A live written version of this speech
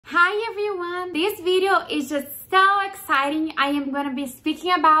Hi everyone! This video is just so exciting. I am going to be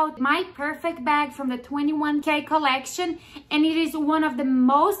speaking about my perfect bag from the 21K collection, and it is one of the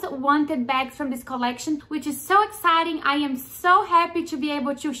most wanted bags from this collection, which is so exciting. I am so happy to be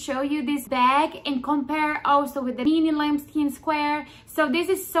able to show you this bag and compare also with the mini lambskin square. So this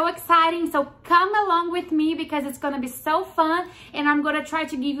is so exciting. So come along with me because it's going to be so fun, and I'm going to try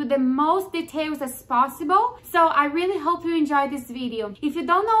to give you the most details as possible. So I really hope you enjoy this video. If you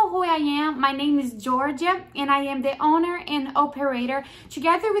don't know who I am, my name is Georgia, and I am the owner and operator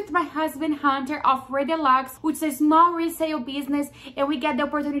together with my husband Hunter of Redeluxe, which is a small resale business, and we get the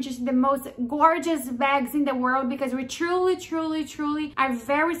opportunity to see the most gorgeous bags in the world because we truly are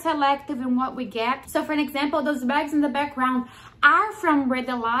very selective in what we get. So for an example, those bags in the background are from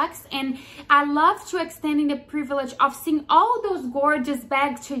Redeluxe, and I love to extend the privilege of seeing all those gorgeous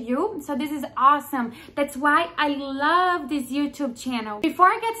bags to you. So this is awesome. That's why I love this YouTube channel. Before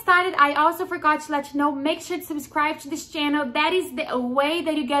I get started, I also forgot to let you know, make sure to subscribe to this channel. That is the way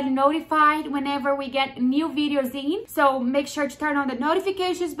that you get notified whenever we get new videos in. So make sure to turn on the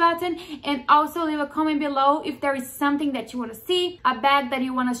notifications button, and also leave a comment below if there is something that you want to see, a bag that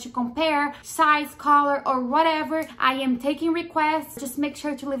you want us to compare, size, color, or whatever. I am taking requests. Just make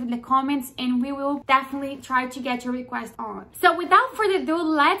sure to leave in the comments, and we will definitely try to get your request on. So without further ado,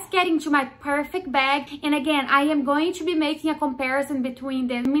 let's get into my perfect bag. And again, I am going to be making a comparison between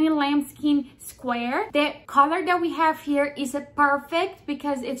the mini lambskin square. The color that we have here is perfect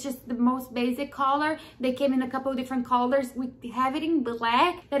because it's just the most basic color. They came in a couple of different colors. We have it in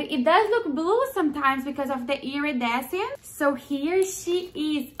black, but it does look blue sometimes because of the iridescent. So here she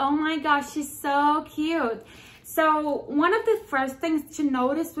is. Oh my gosh, she's so cute. So one of the first things to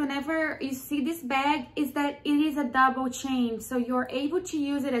notice whenever you see this bag is that it is a double chain. So you're able to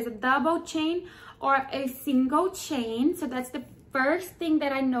use it as a double chain or a single chain. So that's the first thing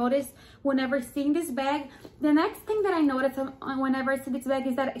that I noticed whenever seeing this bag. The next thing that I noticed whenever I see this bag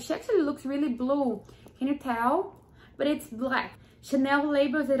is that she actually looks really blue. Can you tell? But it's black. Chanel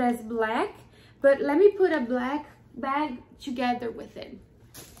labels it as black, but let me put a black bag together with it.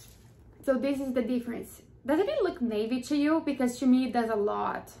 So this is the difference. Doesn't it look navy to you? Because to me it does a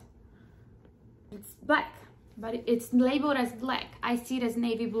lot. It's black, but it's labeled as black. I see it as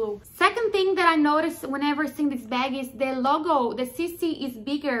navy blue. Second thing that I noticed whenever seeing this bag is the logo. The CC is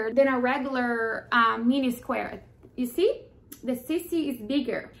bigger than a regular mini square. You see? The CC is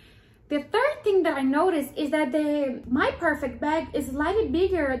bigger. The third thing that I noticed is that my perfect bag is slightly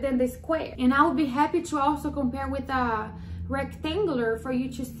bigger than the square. And I would be happy to also compare with a rectangular for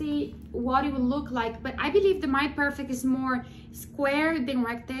you to see what it would look like, but I believe the my perfect is more square than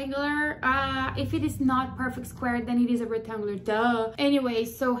rectangular. If it is not perfect square, then it is a rectangular, duh. Anyway,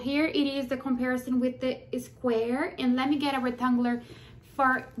 so here it is the comparison with the square, and let me get a rectangular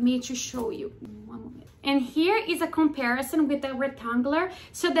for me to show you. One moment. And here is a comparison with the rectangular.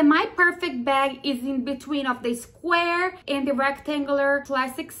 So the my perfect bag is in between of the square and the rectangular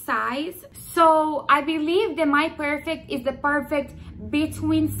classic size. So I believe the my perfect is the perfect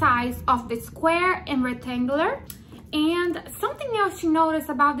between size of the square and rectangular. And something else to notice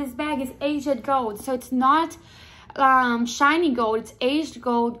about this bag is aged gold. So it's not shiny gold, it's aged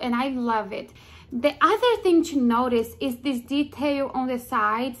gold, and I love it. The other thing to notice is this detail on the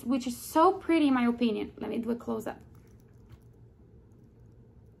sides, which is so pretty in my opinion. Let me do a close-up.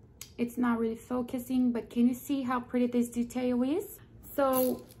 It's not really focusing, but can you see how pretty this detail is?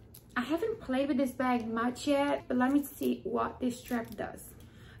 So I haven't played with this bag much yet, but let me see what this strap does.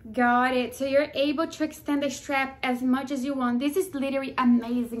 Got it. So you're able to extend the strap as much as you want. This is literally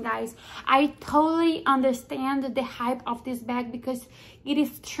amazing, guys. I totally understand the hype of this bag because it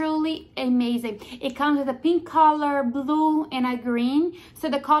is truly amazing. It comes with a pink color, blue, and a green.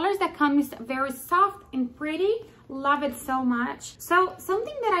 So the colors that come is very soft and pretty. Love it so much. So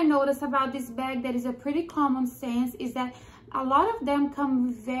something that I noticed about this bag that is a pretty common sense is that a lot of them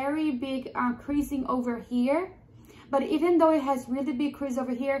come very big creasing over here. But even though it has really big crease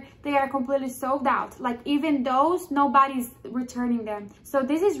over here, they are completely sold out. Like even those, nobody's returning them. So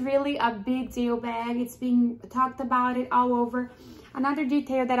this is really a big deal bag. It's being talked about it all over. Another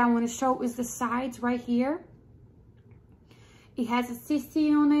detail that I want to show is the sides right here. It has a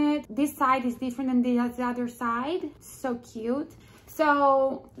CC on it. This side is different than the other side. So cute.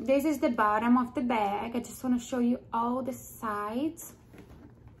 So this is the bottom of the bag. I just want to show you all the sides.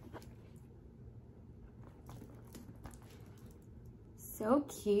 So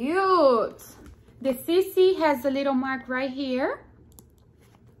cute. The CC has a little mark right here.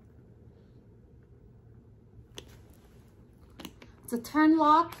 It's a turn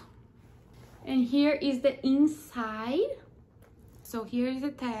lock. And here is the inside. So here's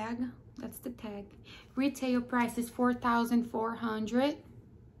the tag. That's the tag. Retail price is $4,400.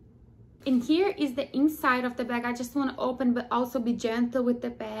 And here is the inside of the bag. I just want to open but also be gentle with the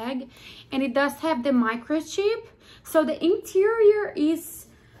bag. And it does have the microchip. So the interior is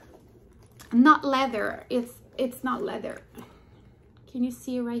not leather. It's not leather. Can you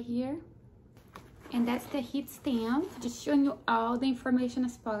see it right here? And that's the heat stamp. Just showing you all the information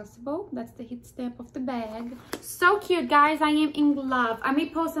as possible. That's the heat stamp of the bag. So cute, guys. I am in love. I may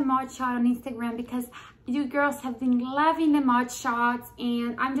post a mod shot on Instagram because you girls have been loving the mod shots.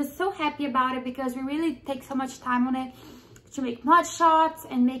 And I'm just so happy about it because we really take so much time on it to make mod shots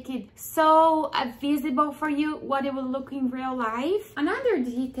and make it so visible for you what it will look in real life. Another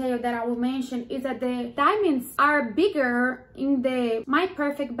detail that I will mention is that the diamonds are bigger in the My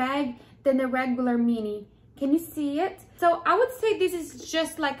Perfect bag than the regular mini. Can you see it? So I would say this is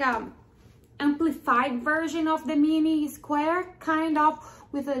just like a amplified version of the mini square, kind of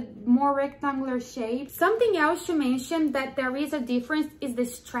with a more rectangular shape. Something else to mention that there is a difference is the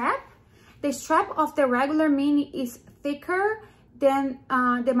strap. The strap of the regular mini is thicker than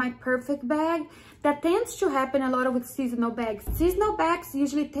the My Perfect bag. That tends to happen a lot with seasonal bags. Seasonal bags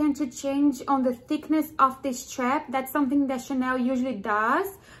usually tend to change on the thickness of the strap. That's something that Chanel usually does.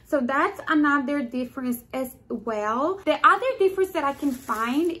 So that's another difference as well. The other difference that I can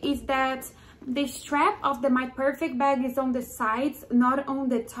find is that the strap of the My Perfect bag is on the sides, not on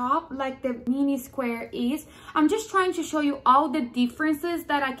the top like the mini square is. I'm just trying to show you all the differences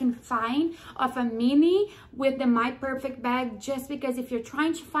that I can find of a mini with the My Perfect bag, just because if you're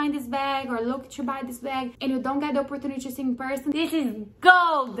trying to find this bag or look to buy this bag and you don't get the opportunity to see in person, this is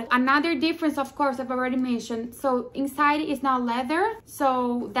gold. Another difference, of course, I've already mentioned. So inside is not leather.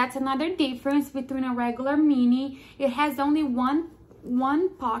 So that's another difference between a regular mini. It has only one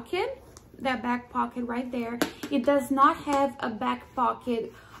pocket. That back pocket right there. It does not have a back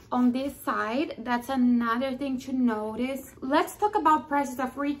pocket on this side. That's another thing to notice. Let's talk about prices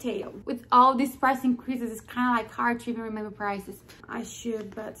of retail. With all these price increases, it's kind of like hard to even remember prices. I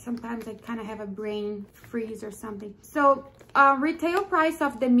should, but sometimes I kind of have a brain freeze or something. So retail price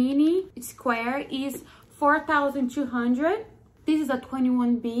of the mini square is $4,200. This is a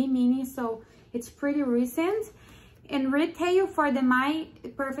 21B mini, so it's pretty recent. And retail for the My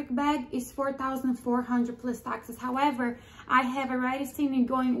Perfect bag is $4,400 plus taxes. However, I have already seen it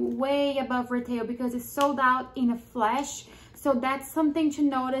going way above retail because it's sold out in a flash. So that's something to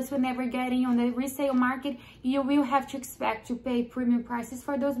notice whenever getting on the resale market. You will have to expect to pay premium prices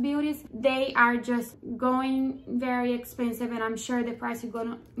for those beauties. They are just going very expensive, and I'm sure the price is going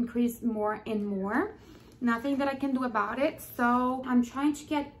to increase more and more. Nothing that I can do about it. So I'm trying to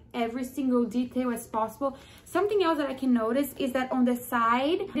get every single detail as possible. Something else that I can notice is that on the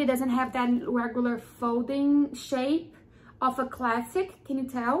side, it doesn't have that regular folding shape of a classic. Can you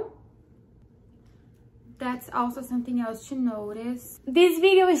tell? That's also something else to notice. This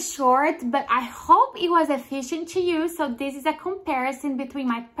video is short, but I hope it was efficient to you. So this is a comparison between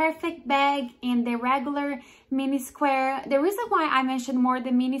My Perfect bag and the regular mini square. The reason why I mentioned more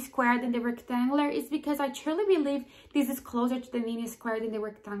the mini square than the rectangular is because I truly believe this is closer to the mini square than the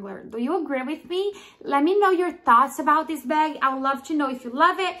rectangular. Do you agree with me? Let me know your thoughts about this bag. I would love to know if you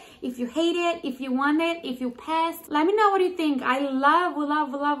love it, if you hate it, if you want it, if you passed. Let me know what you think. I love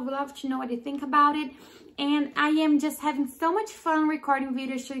to know what you think about it. And I am just having so much fun recording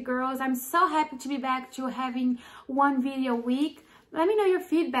videos to you girls. I'm so happy to be back to having one video a week. Let me know your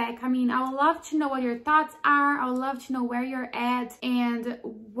feedback. I mean, I would love to know what your thoughts are. I would love to know where you're at and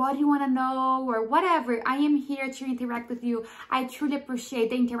what you want to know or whatever. I am here to interact with you. I truly appreciate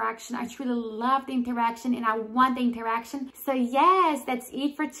the interaction. I truly love the interaction and I want the interaction. So yes, that's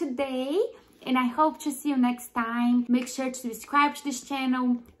it for today. And I hope to see you next time. Make sure to subscribe to this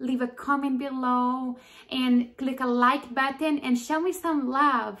channel, leave a comment below, and click a like button and show me some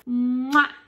love. Mwah!